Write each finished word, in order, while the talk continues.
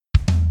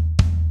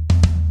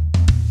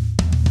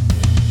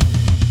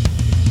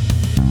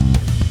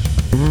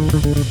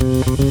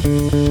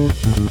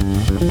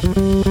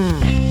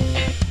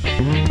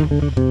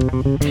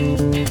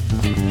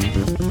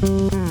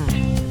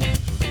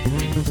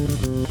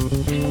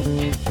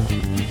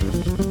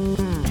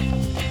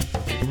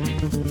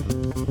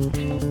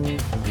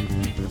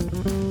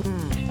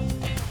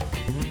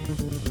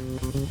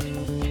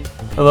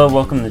Hello,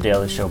 welcome to the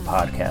Daily Show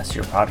podcast,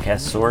 your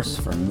podcast source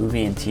for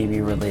movie and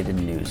TV related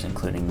news,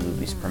 including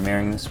movies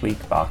premiering this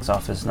week, box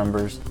office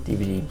numbers,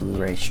 DVD,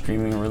 Blu-ray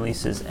streaming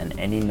releases, and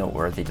any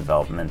noteworthy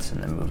developments in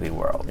the movie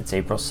world. It's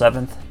April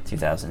 7th,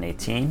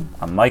 2018.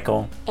 I'm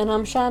Michael. And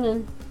I'm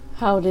Shannon.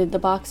 How did the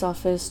box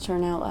office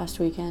turn out last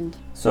weekend?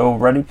 So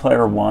Ready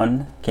Player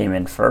One came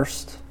in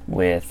first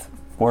with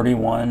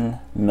 $41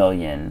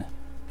 million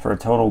for a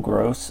total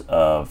gross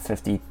of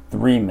 $53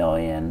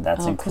 million.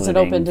 That's including because it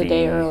opened a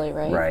day early,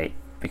 right? Right,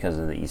 because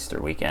of the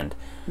Easter weekend.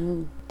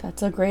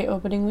 That's a great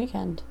opening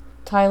weekend.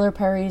 Tyler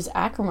Perry's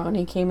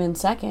Acrimony came in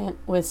second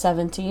with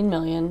 $17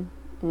 million.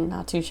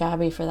 Not too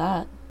shabby for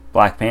that.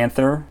 Black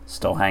Panther,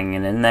 still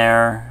hanging in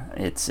there.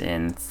 It's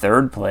in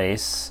third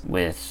place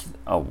with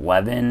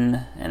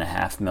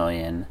 $11.5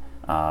 million.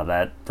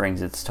 That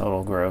brings its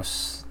total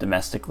gross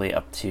domestically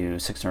up to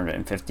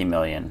 $650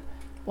 million.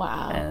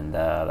 Wow. And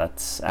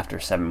that's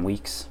after 7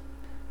 weeks.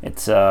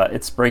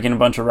 It's breaking a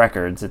bunch of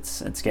records.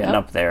 It's getting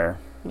up there.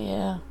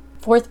 Yeah.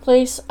 Fourth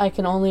place, I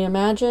Can Only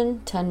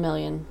Imagine, $10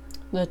 million.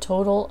 The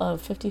total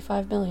of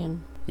 $55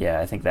 million.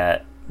 Yeah, I think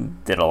that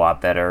did a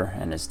lot better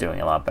and is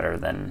doing a lot better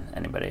than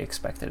anybody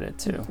expected it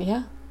to.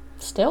 Yeah,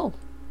 still.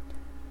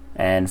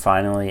 And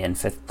finally, in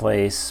fifth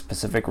place,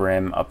 Pacific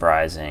Rim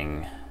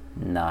Uprising,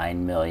 $9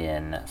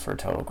 million for a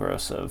total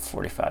gross of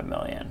 $45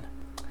 million.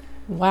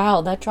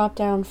 Wow, that dropped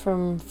down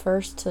from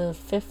first to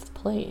fifth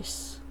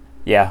place.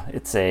 Yeah,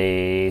 it's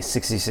a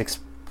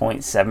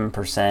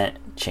 66.7%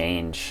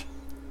 change.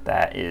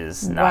 That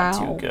is not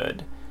too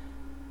good.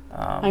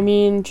 I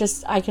mean,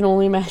 just I Can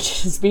Only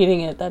Imagine is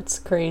beating it. That's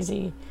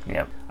crazy.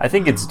 Yep. I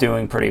think it's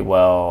doing pretty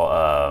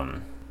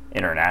well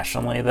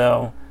internationally,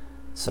 though.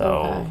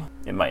 So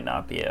it might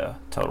not be a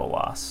total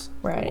loss.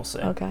 Right. We'll see.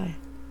 Okay.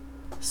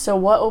 So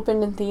what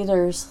opened in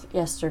theaters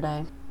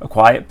yesterday? A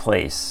Quiet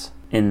Place.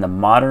 In the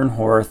modern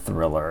horror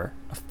thriller,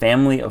 a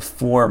family of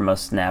four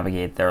must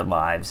navigate their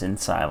lives in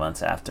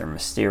silence after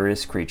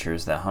mysterious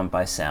creatures that hunt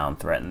by sound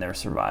threaten their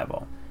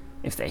survival.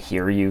 If they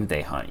hear you,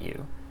 they hunt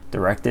you.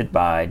 Directed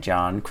by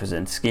John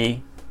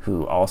Krasinski,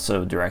 who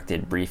also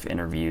directed brief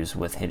interviews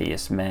with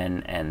Hideous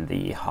Men and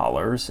The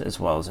Hollers, as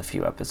well as a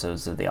few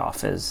episodes of The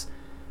Office,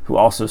 who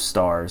also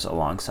stars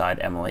alongside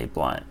Emily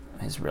Blunt,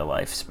 his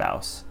real-life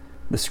spouse.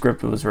 The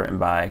script was written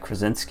by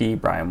Krasinski,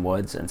 Brian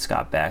Woods, and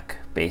Scott Beck,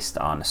 based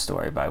on a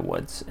story by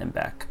Woods and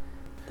Beck.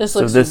 This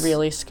looks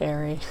really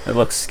scary. It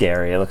looks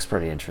scary. It looks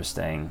pretty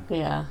interesting.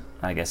 Yeah.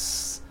 I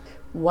guess.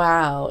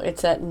 Wow,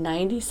 it's at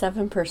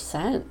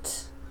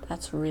 97%.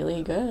 That's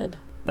really good.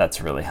 That's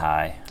really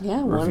high.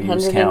 Yeah,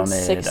 Reviews 160.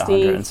 counted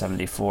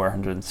 174,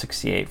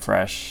 168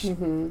 fresh,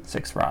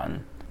 6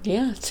 rotten.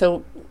 Yeah,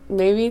 so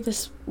maybe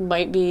this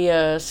might be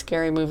a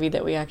scary movie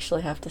that we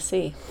actually have to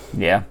see.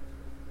 Yeah.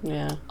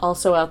 Yeah.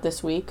 Also out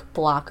this week,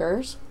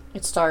 Blockers.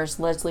 It stars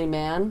Leslie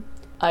Mann,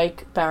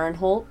 Ike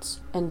Barinholtz,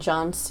 and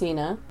John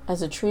Cena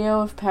as a trio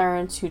of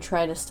parents who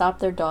try to stop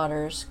their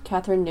daughters,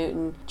 Catherine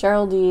Newton,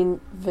 Geraldine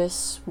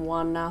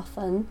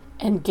Viswanathan,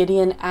 and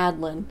Gideon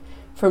Adlin,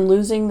 from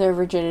losing their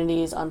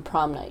virginities on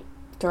prom night.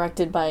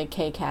 Directed by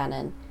Kay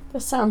Cannon.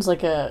 This sounds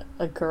like a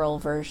girl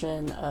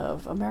version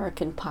of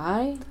American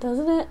Pie,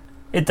 doesn't it?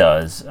 It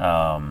does.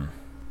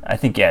 I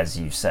think, as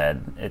you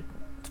said, it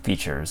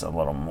features a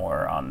little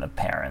more on the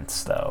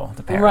parents, though.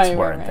 The parents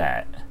weren't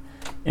that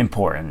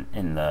important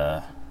in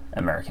the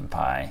American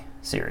Pie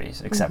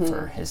series, except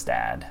for his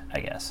dad,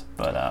 I guess.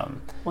 But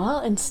well,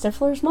 and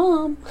Stifler's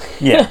mom.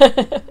 Yeah.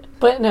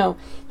 But no.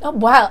 Oh,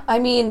 wow. I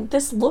mean,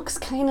 this looks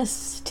kind of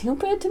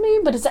stupid to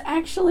me, but it's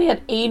actually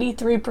at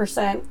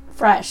 83%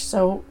 fresh,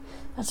 so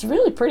that's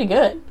really pretty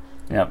good.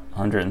 Yep.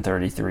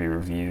 133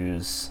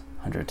 reviews,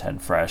 110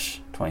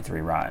 fresh, 23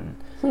 rotten.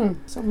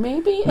 So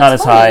maybe it's not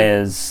as funny. high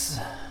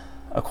as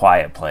A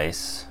Quiet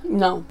Place.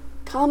 No.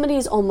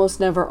 Comedies almost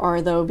never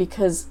are, though,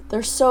 because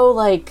they're so,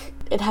 like,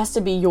 it has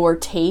to be your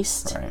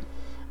taste. Right.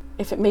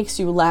 If it makes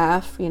you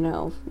laugh,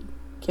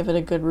 give it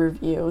a good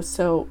review.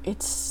 So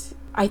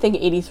I think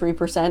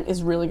 83%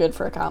 is really good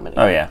for a comedy.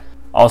 Oh, yeah.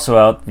 Also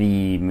out,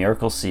 The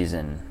Miracle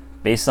Season,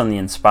 based on the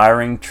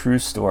inspiring true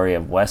story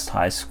of West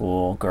High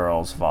School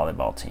girls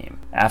volleyball team.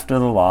 After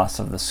the loss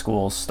of the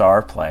school's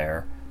star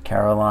player,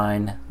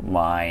 Caroline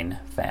Line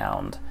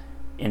found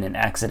in an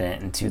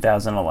accident in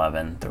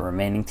 2011, the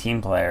remaining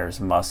team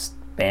players must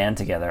band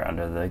together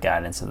under the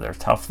guidance of their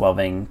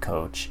tough-loving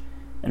coach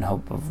in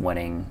hope of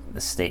winning the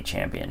state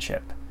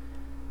championship.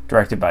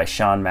 Directed by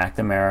Sean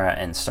McNamara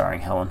and starring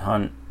Helen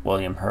Hunt,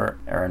 William Hurt,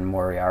 Erin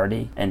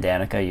Moriarty, and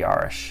Danica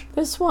Yarish.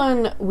 This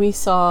one we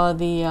saw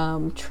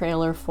the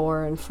trailer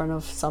for in front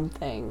of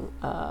something,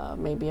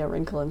 maybe A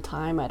Wrinkle in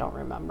Time, I don't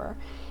remember.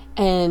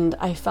 And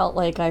I felt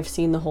like I've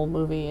seen the whole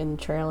movie in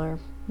the trailer.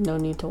 No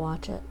need to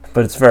watch it.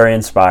 But it's very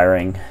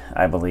inspiring,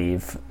 I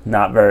believe.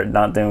 Not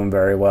doing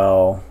very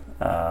well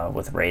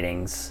with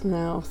ratings.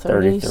 No,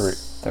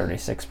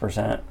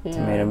 36%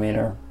 tomato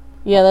meter.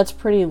 Yeah, that's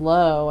pretty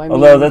low.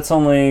 Although that's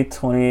only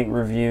 28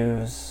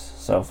 reviews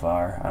so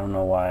far. I don't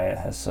know why it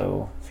has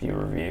so few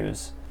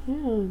reviews.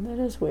 Yeah, that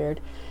is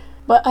weird.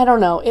 But I don't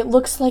know. It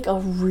looks like a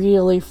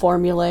really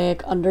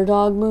formulaic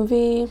underdog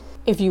movie.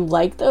 If you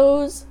like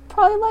those,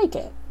 probably like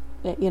it.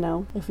 You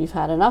know, if you've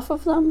had enough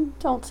of them,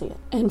 don't see it.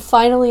 And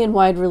finally, in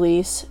wide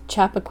release,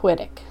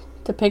 Chappaquiddick,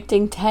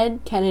 depicting Ted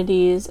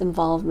Kennedy's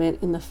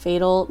involvement in the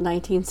fatal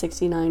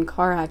 1969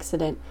 car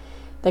accident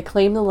that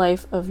claimed the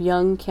life of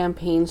young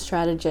campaign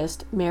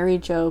strategist Mary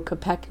Jo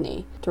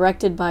Kopechne,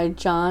 directed by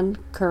John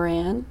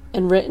Curran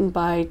and written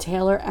by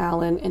Taylor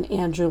Allen and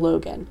Andrew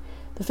Logan.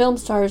 The film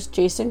stars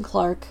Jason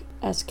Clarke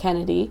as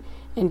Kennedy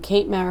and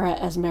Kate Mara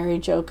as Mary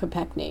Jo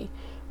Kopechne,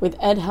 with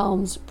Ed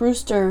Helms,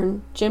 Bruce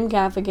Dern, Jim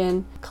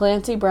Gaffigan,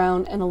 Clancy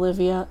Brown, and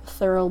Olivia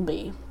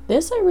Thirlby.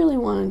 This I really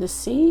wanted to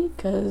see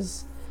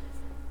because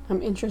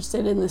I'm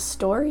interested in this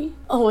story.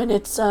 Oh, and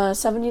it's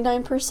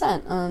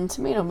 79% on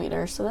Tomato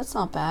Meter, so that's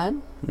not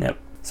bad. Yep.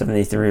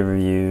 73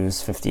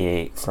 reviews,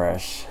 58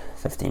 fresh,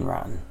 15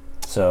 rotten.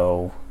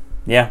 So,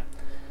 yeah.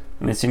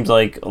 I mean, it seems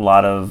like a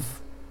lot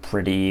of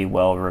pretty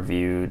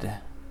well-reviewed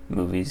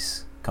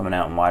movies coming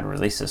out in wide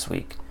release this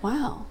week.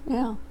 Wow,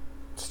 yeah,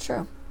 it's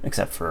true.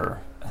 Except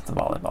for the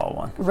volleyball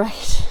one.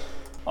 Right.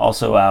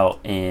 Also out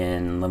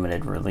in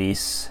limited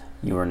release,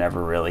 You Were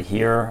Never Really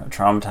Here. A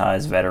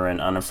traumatized veteran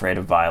unafraid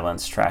of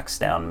violence tracks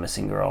down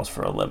missing girls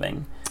for a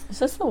living. Is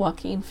this the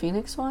Joaquin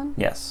Phoenix one?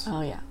 Yes.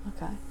 Oh, yeah,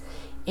 okay.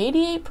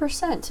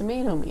 88%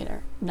 Tomato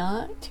Meter.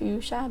 Not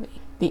too shabby.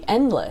 The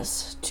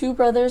Endless. Two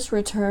brothers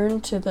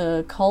return to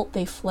the cult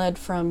they fled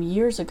from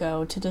years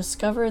ago to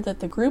discover that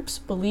the group's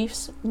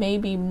beliefs may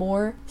be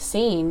more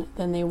sane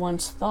than they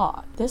once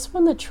thought. This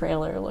one, the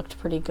trailer looked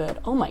pretty good.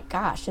 Oh my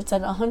gosh, it's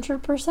at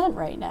 100%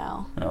 right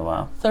now. Oh,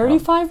 wow.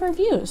 35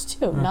 reviews,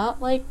 too.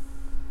 Not, like,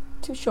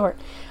 too short.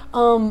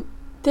 The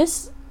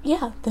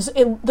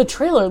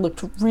trailer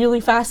looked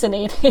really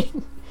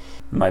fascinating.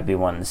 Might be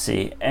one to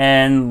see.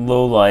 And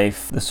Low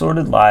Life. The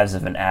sordid lives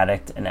of an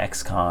addict, an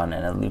ex-con,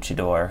 and a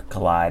luchador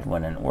collide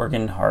when an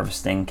organ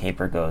harvesting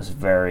caper goes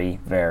very,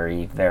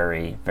 very,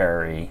 very,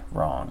 very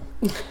wrong.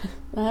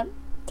 That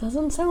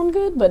doesn't sound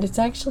good, but it's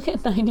actually at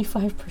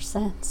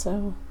 95%,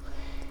 so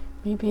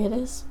maybe it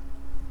is.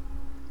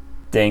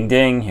 Ding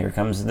ding, here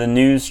comes the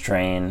news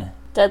train.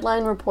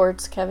 Deadline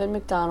reports Kevin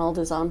McDonald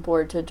is on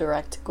board to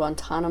direct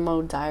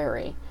Guantanamo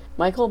Diary.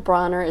 Michael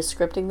Bronner is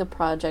scripting the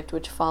project,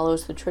 which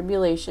follows the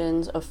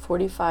tribulations of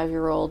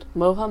 45-year-old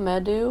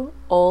Mohamedou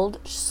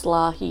Ould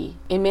Slahi,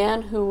 a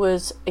man who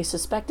was a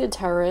suspected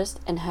terrorist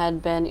and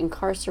had been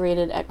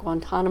incarcerated at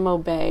Guantanamo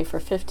Bay for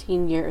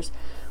 15 years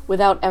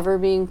without ever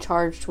being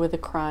charged with a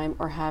crime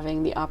or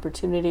having the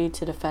opportunity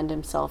to defend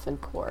himself in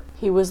court.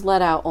 He was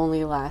let out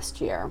only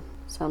last year.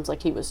 Sounds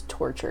like he was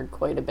tortured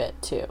quite a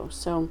bit, too.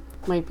 So,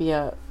 might be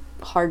a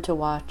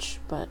hard-to-watch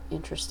but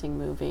interesting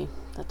movie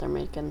that they're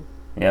making.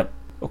 Yep.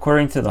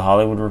 According to The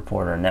Hollywood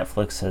Reporter,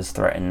 Netflix has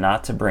threatened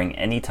not to bring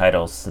any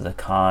titles to the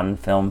Cannes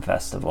Film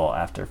Festival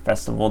after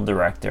festival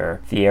director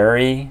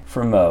Thierry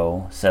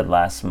Frémaux said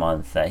last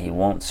month that he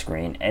won't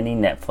screen any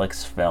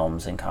Netflix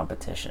films in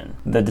competition.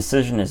 The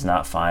decision is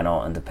not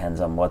final and depends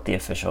on what the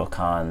official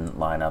Cannes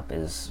lineup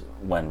is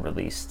when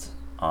released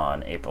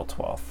on April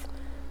 12th.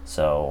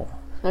 So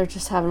they're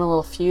just having a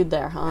little feud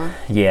there, huh?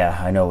 Yeah,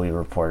 I know we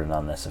reported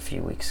on this a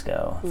few weeks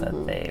ago,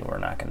 that they were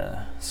not going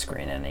to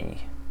screen any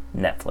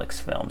Netflix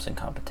films in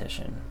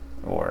competition,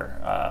 or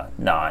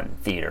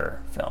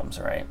non-theater films,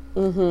 right?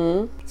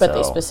 Mm-hmm. But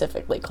they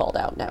specifically called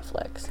out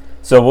Netflix.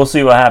 So we'll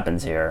see what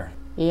happens here.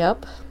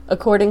 Yep.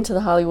 According to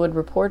The Hollywood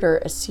Reporter,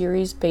 a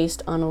series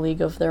based on A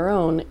League of Their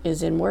Own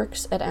is in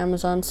works at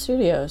Amazon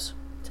Studios.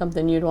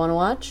 Something you'd want to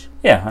watch?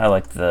 Yeah, I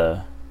liked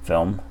the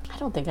film. I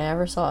don't think I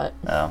ever saw it.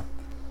 No,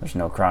 there's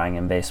no crying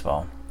in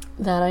baseball.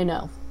 That I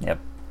know. Yep.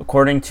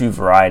 According to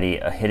Variety,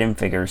 a Hidden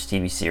Figures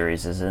TV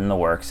series is in the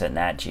works at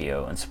Nat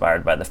Geo,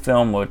 inspired by the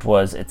film, which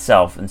was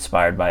itself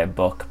inspired by a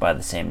book by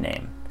the same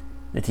name.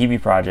 The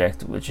TV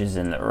project, which is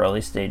in the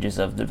early stages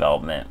of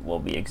development, will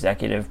be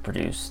executive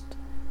produced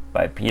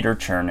by Peter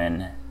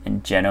Chernin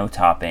and Jenno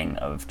Topping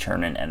of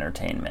Chernin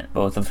Entertainment,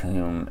 both of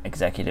whom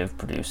executive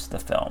produced the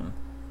film.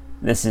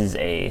 This is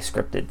a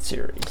scripted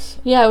series.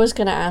 Yeah, I was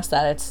going to ask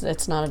that.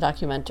 It's not a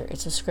documentary.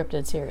 It's a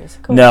scripted series.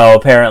 Cool. No,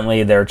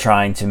 apparently they're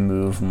trying to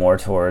move more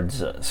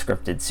towards a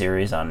scripted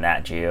series on Nat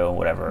Geo,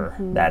 whatever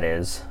that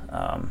is.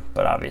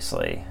 But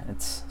obviously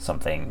it's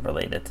something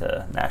related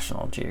to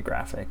National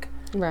Geographic.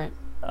 Right.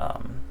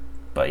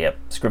 But yep,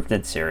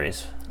 scripted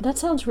series. That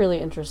sounds really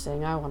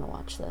interesting. I want to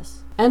watch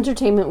this.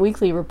 Entertainment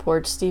Weekly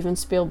reports Steven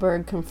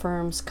Spielberg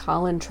confirms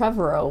Colin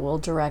Trevorrow will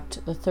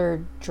direct the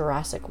third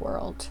Jurassic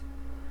World.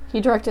 He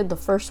directed the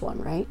first one,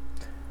 right?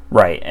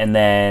 Right, and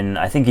then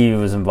I think he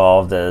was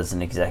involved as an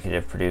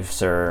executive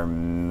producer,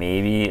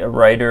 maybe a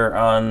writer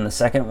on the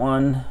second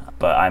one,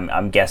 but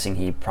I'm guessing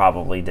he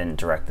probably didn't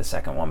direct the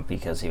second one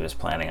because he was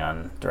planning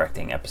on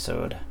directing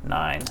episode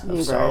 9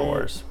 of Star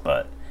Wars,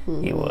 but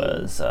he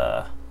was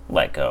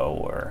let go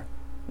or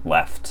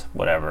left,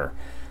 whatever.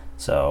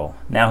 So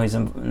now he's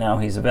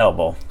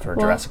available for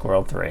Jurassic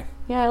World 3.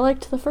 Yeah, I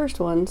liked the first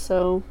one,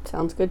 so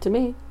sounds good to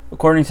me.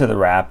 According to The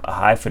Wrap, a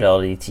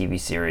high-fidelity TV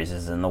series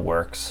is in the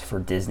works for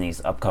Disney's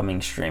upcoming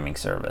streaming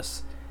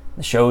service.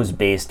 The show is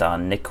based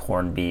on Nick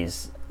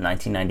Hornby's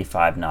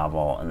 1995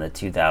 novel and the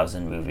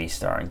 2000 movie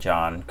starring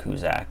John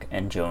Cusack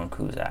and Joan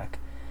Cusack.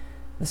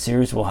 The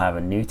series will have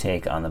a new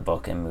take on the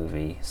book and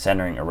movie,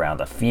 centering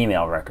around a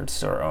female record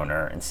store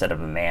owner instead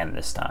of a man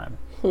this time.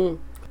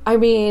 I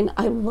mean,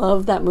 I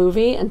love that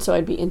movie, and so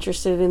I'd be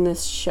interested in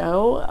this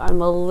show.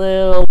 I'm a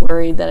little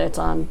worried that it's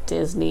on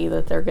Disney,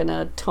 that they're going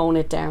to tone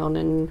it down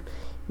and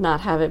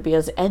not have it be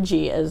as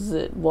edgy as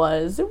it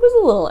was. It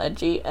was a little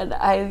edgy, and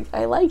I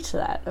liked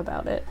that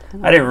about it.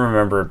 I didn't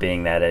remember it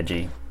being that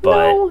edgy,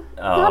 but... No,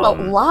 not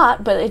a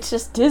lot, but it's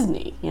just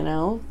Disney, you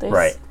know?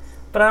 Right.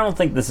 But I don't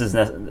think this is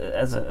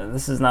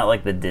this is not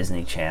like the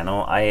Disney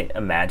Channel. I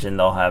imagine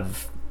they'll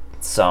have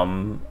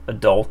some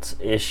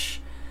adult-ish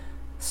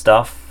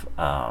stuff.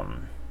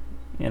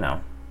 You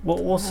know,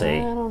 we'll see.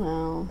 I don't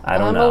know.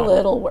 I'm a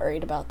little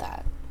worried about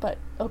that, but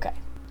okay.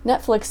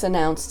 Netflix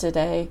announced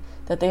today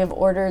that they have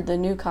ordered the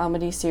new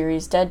comedy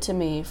series Dead to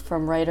Me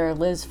from writer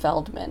Liz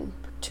Feldman,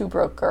 Two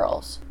Broke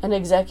Girls, and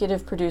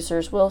executive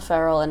producers Will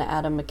Ferrell and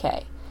Adam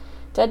McKay.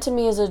 Dead to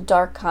Me is a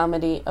dark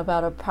comedy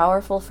about a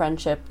powerful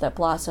friendship that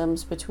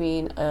blossoms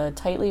between a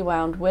tightly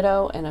wound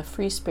widow and a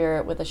free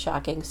spirit with a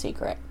shocking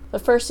secret. The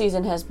first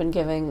season has been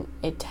given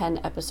a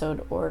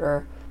 10-episode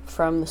order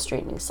from the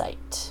streaming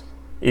site.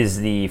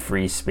 Is the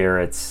free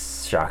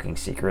spirit's shocking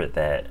secret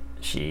that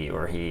she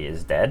or he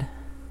is dead?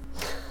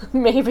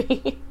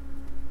 Maybe.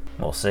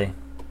 We'll see.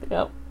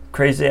 Yep.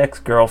 Crazy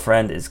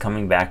Ex-Girlfriend is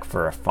coming back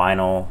for a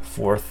final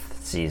 4th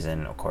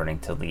season, according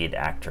to lead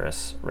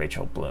actress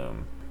Rachel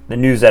Bloom. The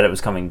news that it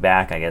was coming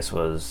back, I guess,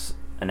 was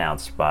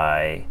announced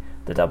by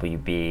the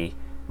WB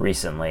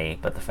recently,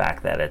 but the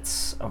fact that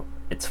it's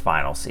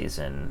final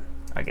season,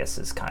 I guess,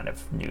 is kind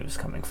of news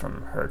coming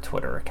from her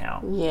Twitter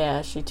account.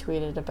 Yeah, she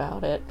tweeted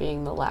about it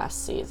being the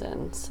last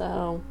season.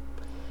 So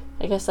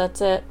I guess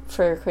that's it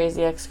for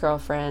Crazy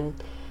Ex-Girlfriend.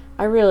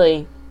 I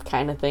really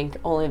kind of think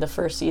only the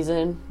first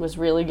season was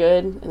really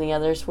good and the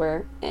others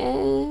were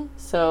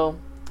so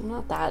I'm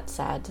not that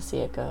sad to see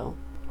it go.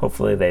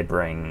 Hopefully they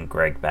bring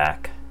Greg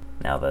back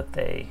now that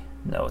they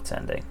know it's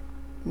ending.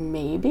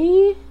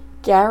 Maybe?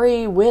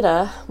 Gary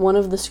Whitta, one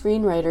of the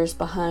screenwriters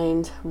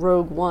behind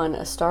Rogue One,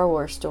 a Star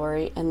Wars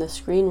story, and the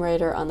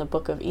screenwriter on the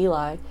Book of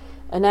Eli,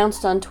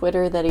 announced on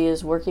Twitter that he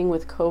is working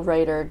with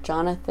co-writer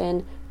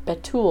Jonathan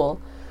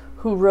Betul,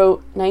 who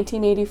wrote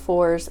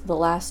 1984's The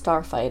Last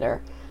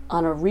Starfighter,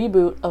 on a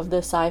reboot of the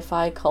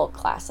sci-fi cult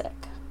classic.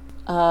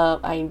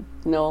 I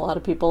know a lot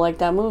of people like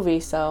that movie,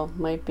 so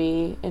might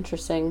be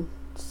interesting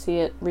to see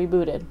it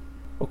rebooted.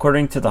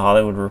 According to The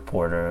Hollywood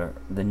Reporter,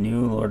 the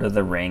new Lord of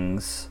the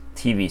Rings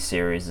TV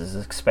series is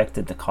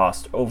expected to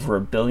cost over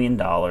 $1 billion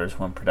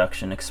when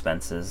production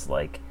expenses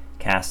like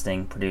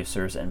casting,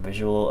 producers, and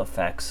visual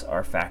effects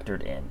are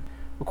factored in.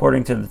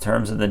 According to the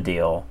terms of the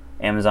deal,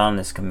 Amazon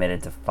is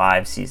committed to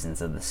 5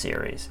 seasons of the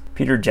series.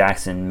 Peter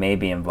Jackson may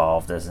be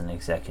involved as an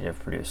executive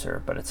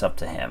producer, but it's up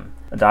to him.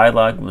 A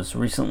dialogue was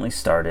recently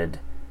started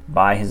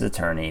by his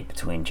attorney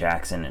between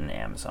Jackson and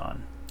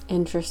Amazon.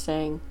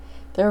 Interesting.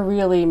 They're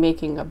really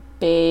making a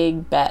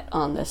big bet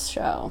on this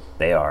show.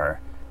 They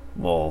are.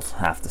 We'll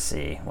have to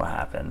see what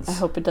happens. I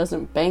hope it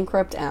doesn't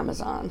bankrupt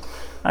Amazon.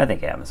 I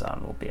think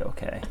Amazon will be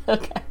okay.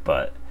 Okay.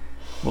 But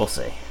we'll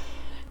see.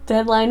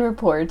 Deadline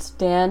reports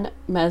Dan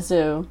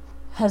Mazeau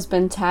has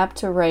been tapped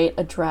to write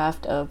a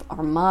draft of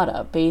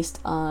Armada based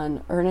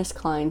on Ernest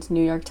Cline's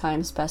New York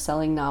Times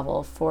bestselling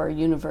novel for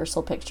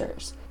Universal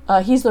Pictures.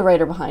 He's the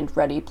writer behind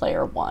Ready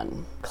Player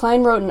One.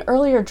 Cline wrote an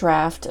earlier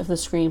draft of the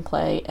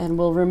screenplay and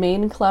will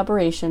remain in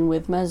collaboration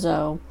with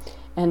Mazeau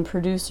and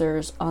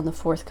producers on the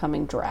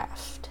forthcoming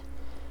draft.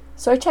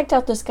 So I checked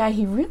out this guy.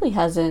 He really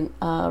hasn't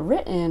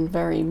written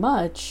very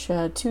much.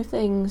 2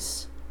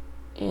 things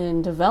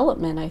in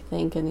development, I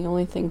think, and the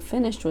only thing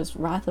finished was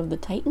Wrath of the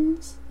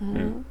Titans.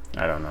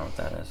 I don't know what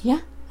that is.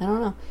 Yeah, I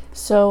don't know.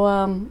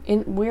 So,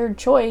 weird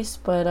choice,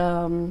 but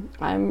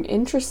I'm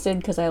interested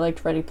because I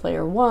liked Ready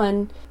Player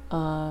One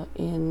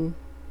in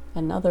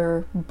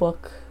another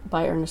book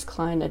by Ernest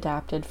Cline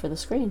adapted for the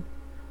screen.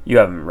 You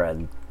haven't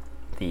read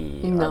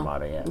the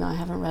Armada yet? No, I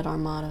haven't read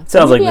Armada.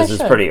 Sounds like this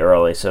is pretty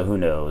early, so who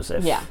knows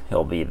if Yeah.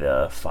 he'll be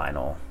the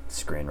final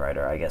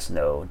screenwriter. I guess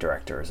no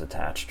director is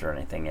attached or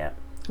anything yet.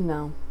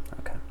 No.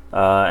 Okay.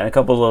 And a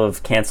couple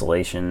of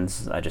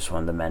cancellations I just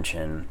wanted to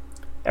mention.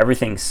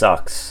 Everything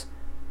Sucks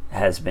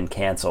has been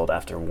canceled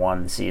after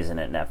 1 season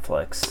at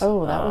Netflix.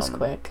 Oh, that was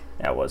quick.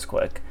 That was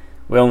quick.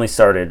 We only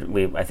started,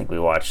 I think we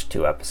watched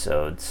 2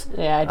 episodes.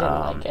 Yeah, I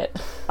didn't like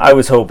it. I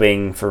was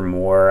hoping for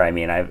more. I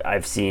mean,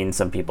 I've seen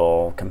some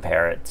people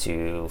compare it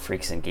to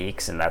Freaks and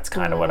Geeks, and that's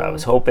kind of what I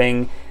was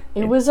hoping.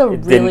 It was a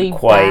really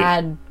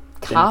bad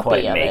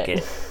copy of make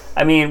it.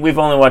 I mean, we've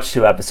only watched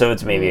 2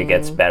 episodes. Maybe it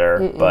gets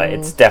better, but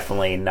it's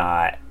definitely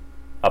not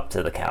up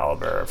to the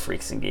caliber of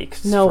Freaks and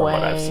Geeks No from way.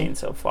 what I've seen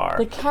so far.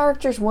 The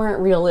characters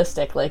weren't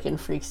realistic like in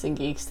Freaks and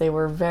Geeks. They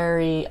were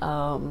very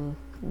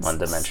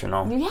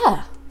One-dimensional.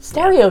 Yeah,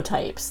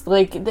 stereotypes.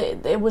 Like,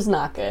 it was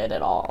not good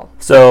at all.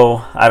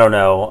 So, I don't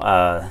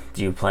know.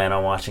 Do you plan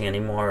on watching any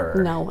more?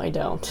 Or? No, I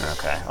don't.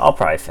 Okay. I'll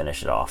probably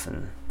finish it off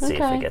and see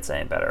if Okay. it gets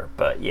any better.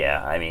 But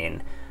yeah, I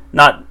mean,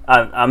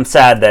 I'm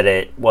sad that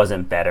it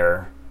wasn't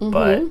better.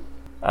 But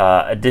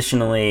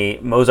additionally,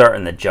 Mozart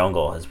in the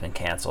Jungle has been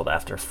canceled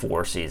after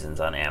 4 seasons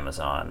on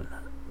Amazon.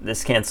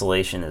 This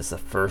cancellation is the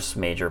first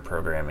major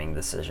programming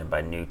decision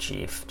by new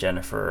chief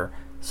Jennifer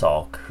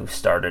Salk, who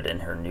started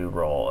in her new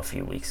role a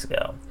few weeks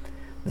ago.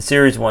 The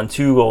series won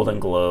 2 Golden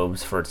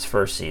Globes for its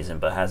first season,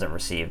 but hasn't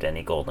received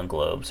any Golden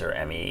Globes or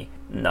Emmy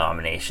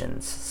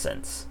nominations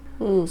since.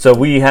 So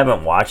we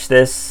haven't watched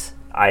this.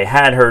 I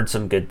had heard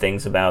some good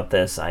things about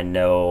this. I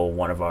know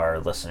one of our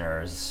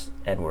listeners,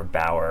 Edward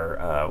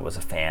Bauer, was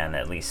a fan,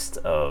 at least,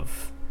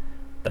 of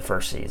the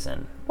first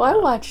season. Well,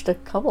 I watched a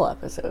couple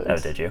episodes. Oh,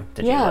 did you?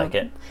 Did you like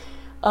it?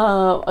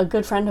 A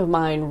good friend of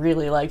mine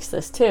really likes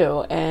this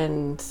too,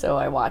 and so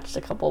I watched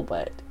a couple,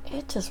 but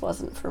it just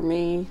wasn't for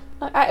me.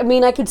 I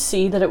mean, I could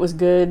see that it was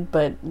good,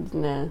 but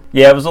nah.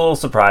 Yeah, it was a little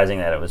surprising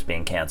that it was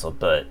being canceled,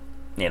 but,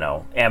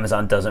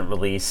 Amazon doesn't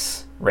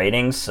release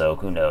ratings, so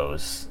who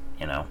knows,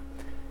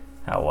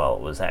 how well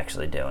it was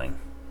actually doing.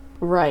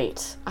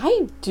 Right.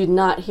 I did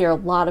not hear a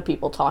lot of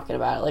people talking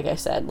about it. Like I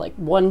said, like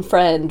one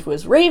friend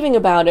was raving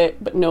about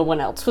it, but no one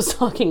else was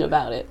talking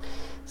about it.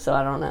 So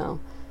I don't know.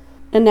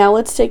 And now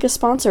let's take a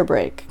sponsor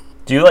break.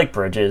 Do you like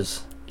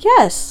bridges?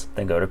 Yes.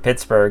 Then go to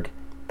Pittsburgh.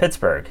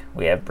 Pittsburgh,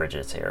 we have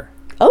bridges here.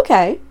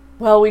 Okay.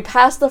 Well, we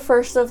passed the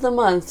first of the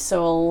month,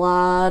 so a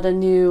lot of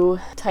new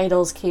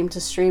titles came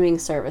to streaming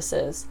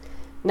services.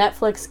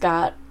 Netflix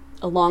got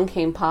Along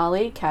Came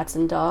Polly, Cats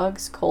and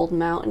Dogs, Cold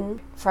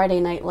Mountain, Friday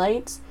Night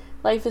Lights,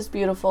 Life is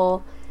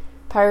Beautiful,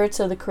 Pirates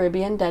of the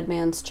Caribbean, Dead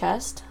Man's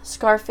Chest,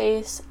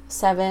 Scarface,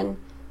 Seven,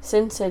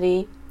 Sin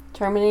City,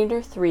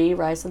 Terminator 3,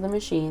 Rise of the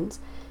Machines,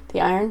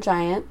 The Iron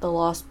Giant, The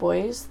Lost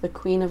Boys, The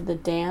Queen of the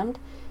Damned,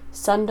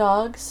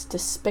 Sundogs,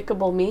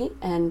 Despicable Me,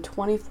 and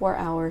 24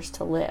 Hours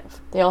to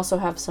Live. They also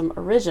have some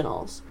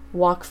originals.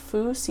 Wak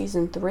Fu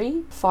Season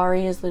 3,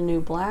 Fari is the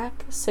New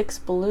Black, Six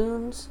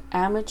Balloons,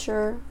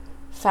 Amateur,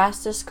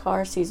 Fastest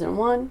Car Season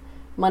 1,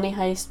 Money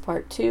Heist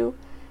Part 2,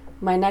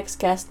 My Next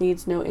Guest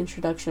Needs No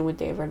Introduction with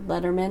David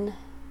Letterman,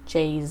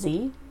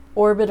 Jay-Z,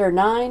 Orbiter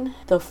 9,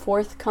 The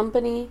Fourth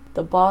Company,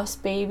 The Boss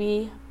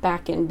Baby,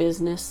 Back in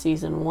Business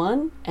Season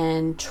 1,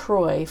 and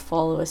Troy,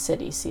 Fall of a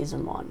City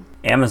Season 1.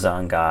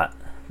 Amazon got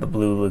The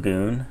Blue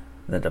Lagoon,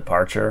 The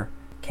Departure,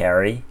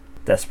 Carrie,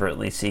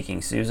 Desperately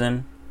Seeking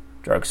Susan,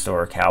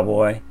 Drugstore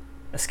Cowboy,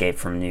 Escape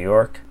from New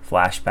York,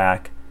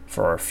 Flashback,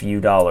 For a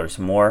Few Dollars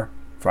More,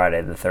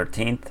 Friday the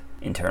 13th,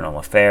 Internal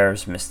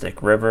Affairs,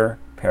 Mystic River,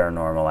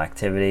 Paranormal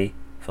Activity,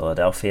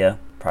 Philadelphia,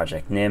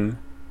 Project Nim,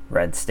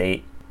 Red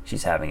State,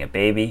 She's Having a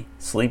Baby,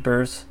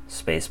 Sleepers,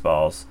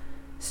 Spaceballs,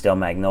 Still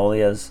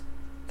Magnolias,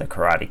 The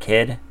Karate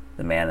Kid,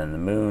 The Man in the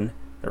Moon,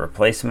 The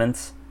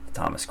Replacements, The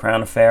Thomas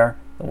Crown Affair,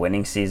 The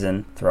Winning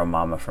Season, Throw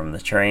Mama from the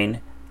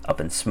Train,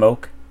 Up in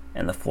Smoke,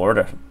 and The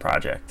Florida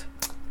Project.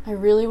 I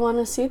really want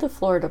to see The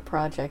Florida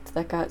Project.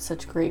 That got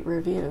such great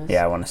reviews.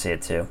 Yeah, I want to see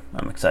it too.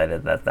 I'm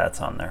excited that that's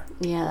on there.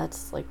 Yeah,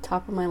 that's like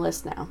top of my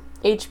list now.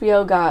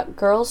 HBO got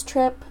Girls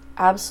Trip,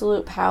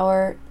 Absolute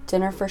Power,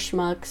 Dinner for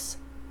Schmucks,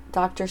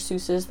 Dr.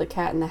 Seuss's The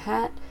Cat in the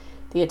Hat,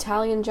 The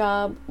Italian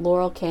Job,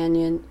 Laurel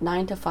Canyon,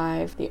 9 to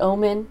 5, The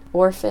Omen,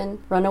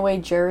 Orphan, Runaway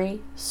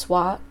Jury,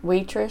 SWAT,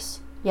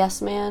 Waitress,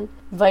 Yes Man,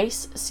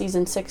 Vice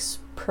Season 6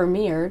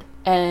 premiered,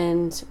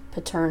 and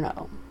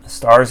Paterno.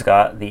 Stars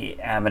got the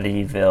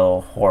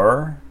Amityville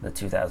Horror, the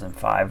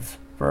 2005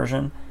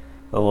 version,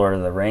 The Lord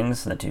of the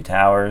Rings, The Two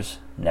Towers,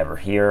 Never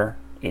Here,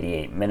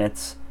 88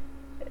 Minutes,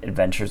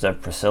 Adventures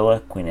of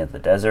Priscilla, Queen of the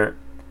Desert,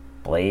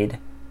 Blade,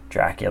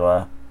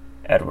 Dracula,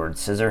 Edward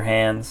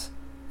Scissorhands,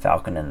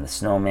 Falcon and the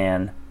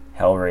Snowman,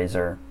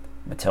 Hellraiser,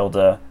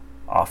 Matilda,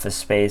 Office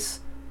Space,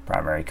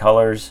 Primary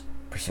Colors,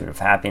 Pursuit of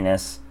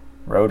Happiness,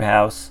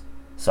 Roadhouse,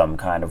 Some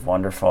Kind of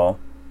Wonderful,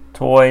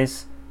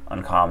 Toys,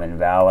 Uncommon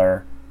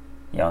Valor,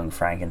 Young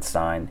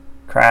Frankenstein,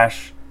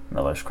 Crash,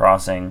 Miller's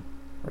Crossing,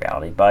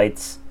 Reality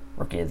Bites,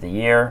 Rookie of the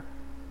Year,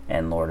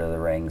 and Lord of the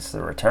Rings,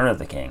 The Return of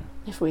the King.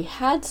 If we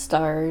had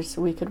stars,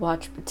 we could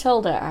watch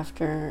Matilda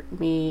after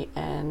me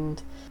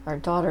and our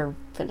daughter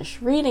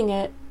finish reading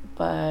it,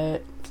 but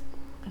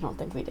I don't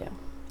think we do.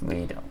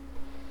 We don't.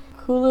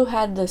 Hulu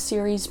had the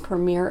series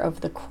premiere of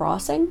The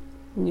Crossing,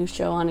 new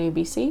show on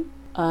ABC.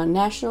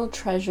 National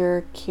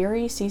Treasure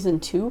Curie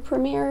Season 2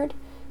 premiered.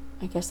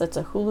 I guess that's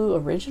a Hulu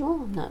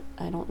original.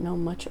 I don't know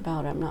much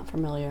about it. I'm not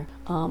familiar.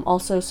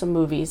 Also some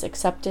movies.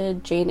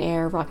 Accepted, Jane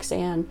Eyre,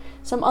 Roxanne.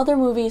 Some other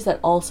movies that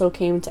also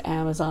came to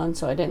Amazon,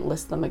 so I didn't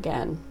list them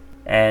again.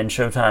 And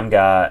Showtime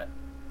got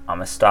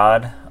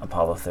Amistad,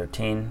 Apollo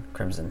 13,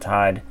 Crimson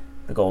Tide,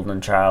 The Golden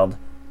Child,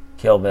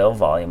 Kill Bill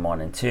Volume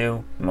 1 and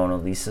 2, Mona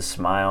Lisa's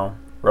Smile,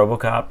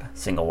 RoboCop,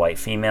 Single White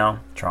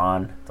Female,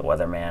 Tron, The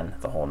Weatherman,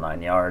 The Whole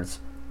Nine Yards,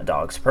 A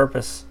Dog's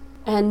Purpose.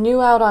 And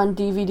new out on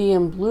DVD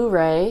and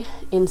Blu-ray,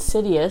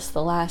 Insidious,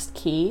 The Last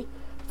Key,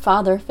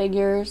 Father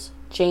Figures,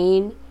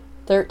 Jane,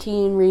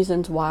 13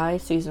 Reasons Why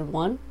Season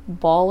 1,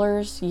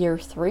 Ballers Year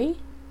 3,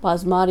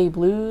 Basmati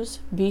Blues,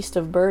 Beast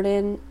of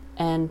Burden,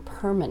 and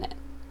Permanent.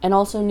 And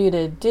also new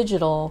to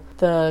digital,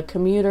 The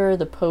Commuter,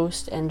 The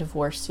Post, and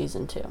Divorce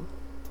Season 2.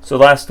 So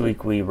last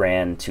week we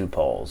ran 2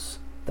 polls.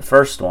 The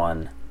first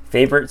one,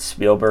 favorite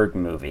Spielberg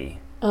movie.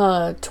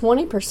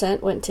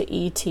 20% went to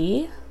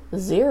E.T.,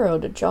 0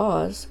 to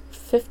Jaws,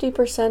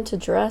 50% to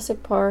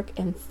Jurassic Park,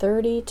 and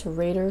 30% to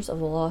Raiders of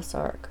the Lost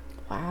Ark.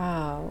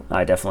 Wow.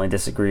 I definitely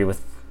disagree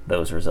with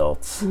those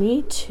results.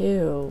 Me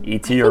too.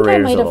 E.T. or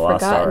Raiders of the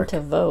Lost Ark? I might have forgotten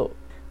to vote.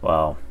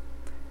 Well,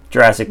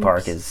 Jurassic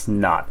Park is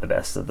not the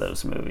best of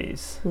those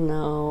movies.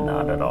 No.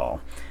 Not at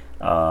all.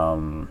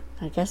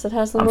 I guess it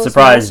has the I'm most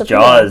surprised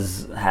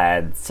Jaws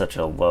had such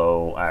a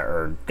low,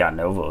 or got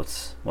no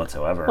votes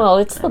whatsoever. Well,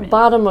 it's the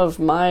bottom of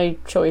my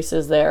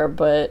choices there,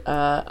 but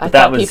I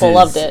thought people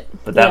loved it.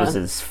 But that was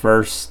his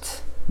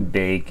first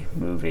big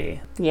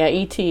movie. Yeah,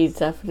 E.T.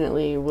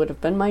 definitely would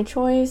have been my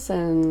choice,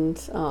 and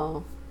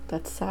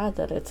that's sad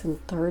that it's in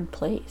 3rd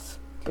place.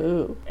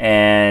 Boo.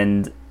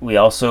 And we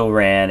also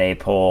ran a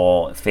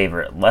poll,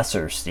 favorite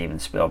lesser Steven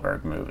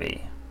Spielberg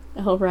movie.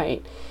 Oh,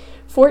 right.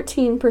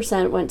 14%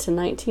 went to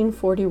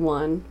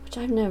 1941, which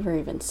I've never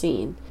even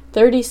seen.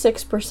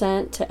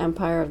 36% to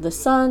Empire of the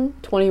Sun,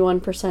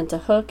 21% to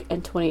Hook,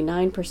 and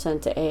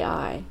 29% to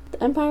AI.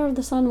 The Empire of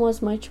the Sun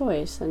was my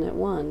choice, and it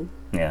won.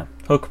 Yeah,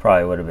 Hook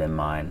probably would have been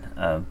mine,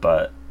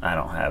 but I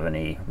don't have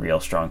any real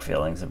strong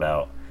feelings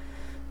about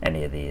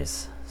any of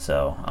these,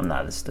 so I'm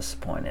not as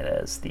disappointed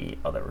as the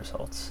other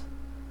results.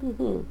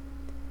 Mm-hmm.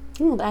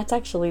 Well, that's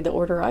actually the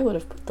order I would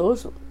have put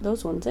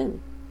those ones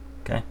in.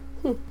 Okay.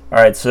 All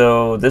right,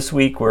 so this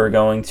week we're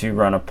going to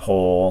run a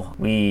poll.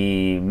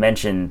 We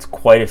mentioned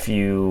quite a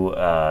few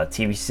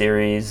TV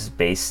series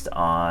based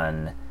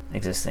on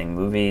existing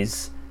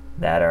movies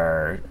that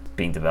are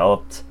being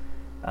developed.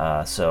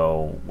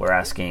 So we're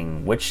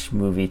asking, which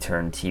movie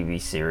turned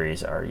TV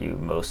series are you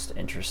most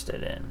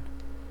interested in?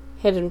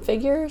 Hidden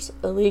Figures,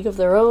 A League of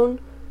Their Own,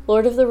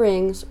 Lord of the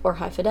Rings, or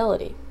High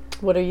Fidelity?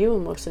 What are you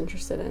most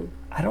interested in?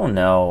 I don't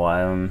know.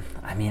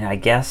 I mean, I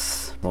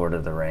guess Lord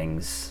of the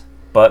Rings.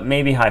 But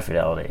maybe High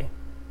Fidelity.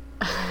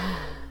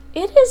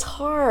 It is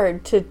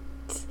hard to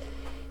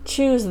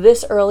choose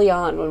this early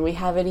on when we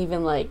haven't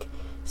even,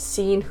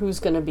 seen who's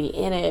going to be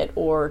in it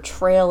or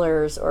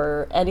trailers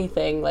or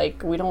anything.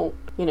 We don't,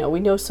 we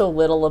know so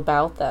little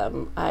about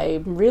them.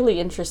 I'm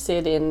really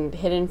interested in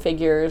Hidden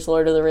Figures,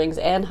 Lord of the Rings,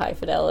 and High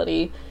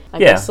Fidelity. I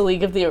guess The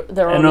League of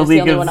Their Own is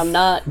the only one I'm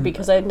not,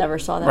 because I never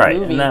saw that movie.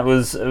 Right, and it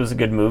was a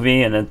good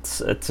movie, and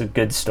it's a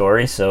good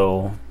story,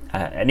 so...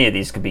 any of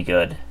these could be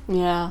good.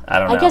 Yeah. I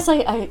don't know. I guess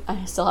I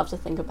still have to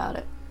think about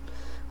it.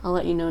 I'll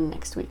let you know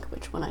next week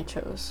which one I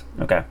chose.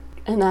 Okay.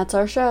 And that's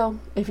our show.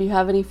 If you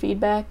have any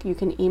feedback, you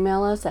can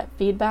email us at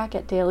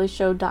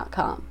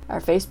feedback@dailyshow.com.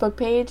 Our Facebook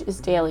page is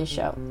Daily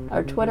Show.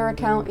 Our Twitter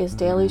account is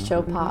Daily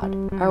Show Pod.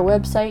 Our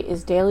website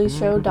is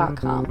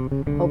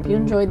dailyshow.com. Hope you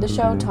enjoyed the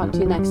show. Talk to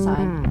you next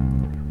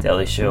time.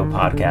 Daily Show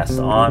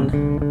Podcast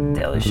on.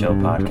 Daily Show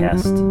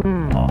Podcast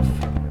off.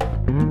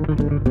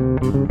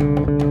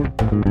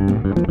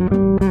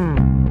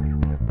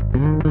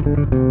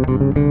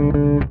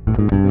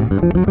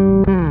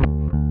 Thank you.